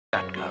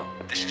Batgirl.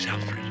 This is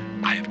Alfred.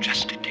 I have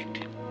just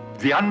detected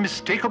The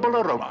unmistakable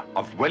aroma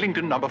of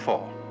Wellington number 4.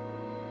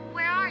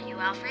 Where are you,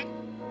 Alfred?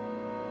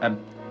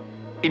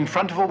 In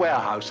front of a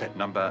warehouse at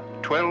number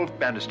 12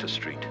 Bannister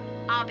Street.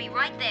 I'll be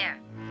right there.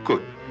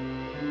 Good.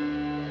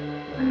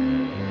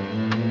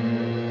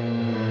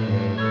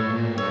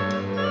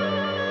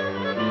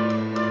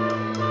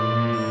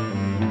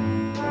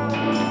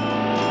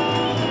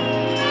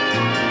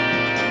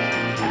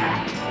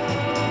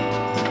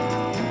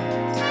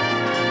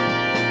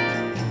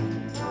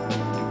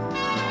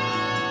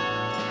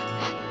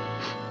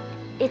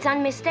 It's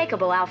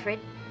unmistakable, Alfred.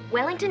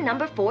 Wellington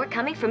number 4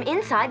 coming from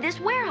inside this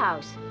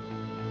warehouse.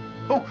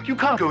 Oh, you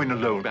can't go in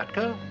alone,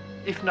 Batgirl.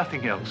 If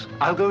nothing else,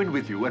 I'll go in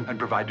with you and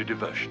provide a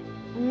diversion.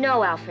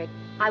 No, Alfred.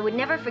 I would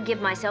never forgive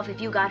myself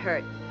if you got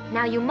hurt.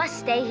 Now you must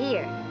stay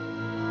here.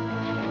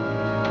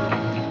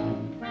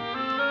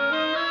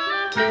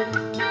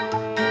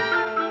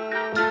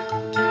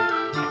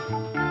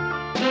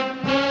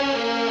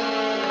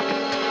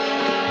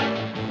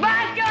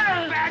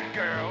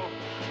 Batgirl!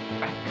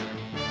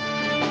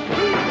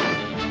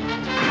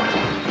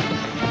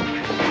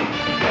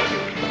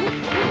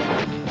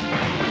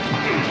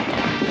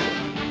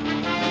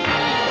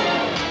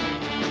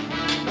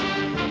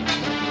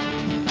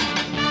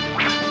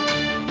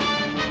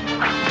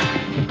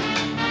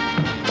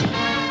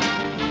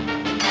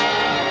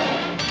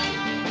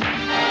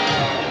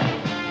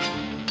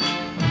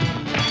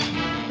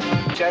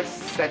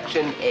 Just such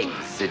an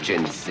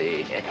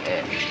exigency.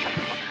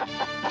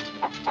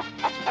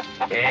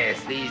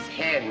 Yes, these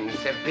hens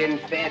have been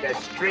fed a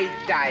straight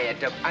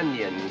diet of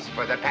onions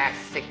for the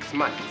past 6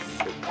 months.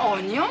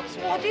 Onions?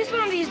 What is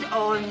one of these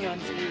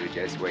onions? You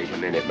just wait a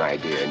minute, my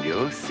dear, and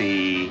you'll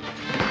see.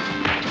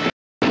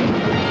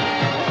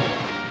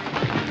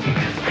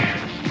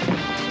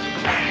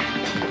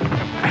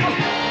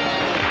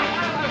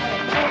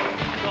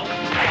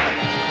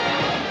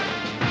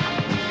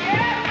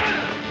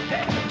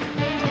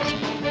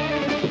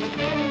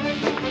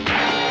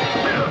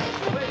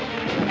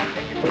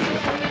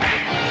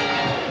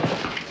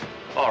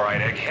 All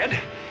right, Egghead.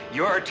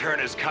 Your turn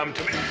has come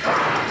to me.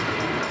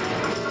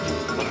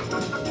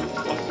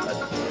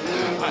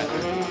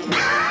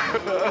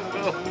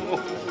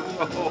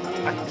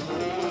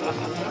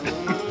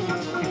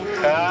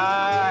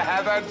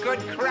 Have a good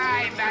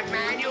cry,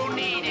 Batman. You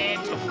need it.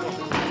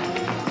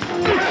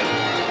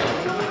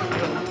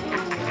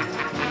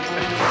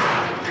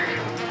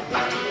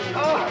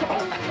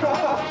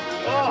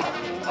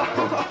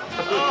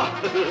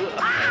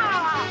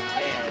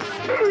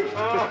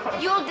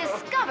 You'll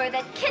discover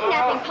that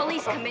kidnapping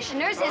police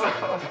commissioners is...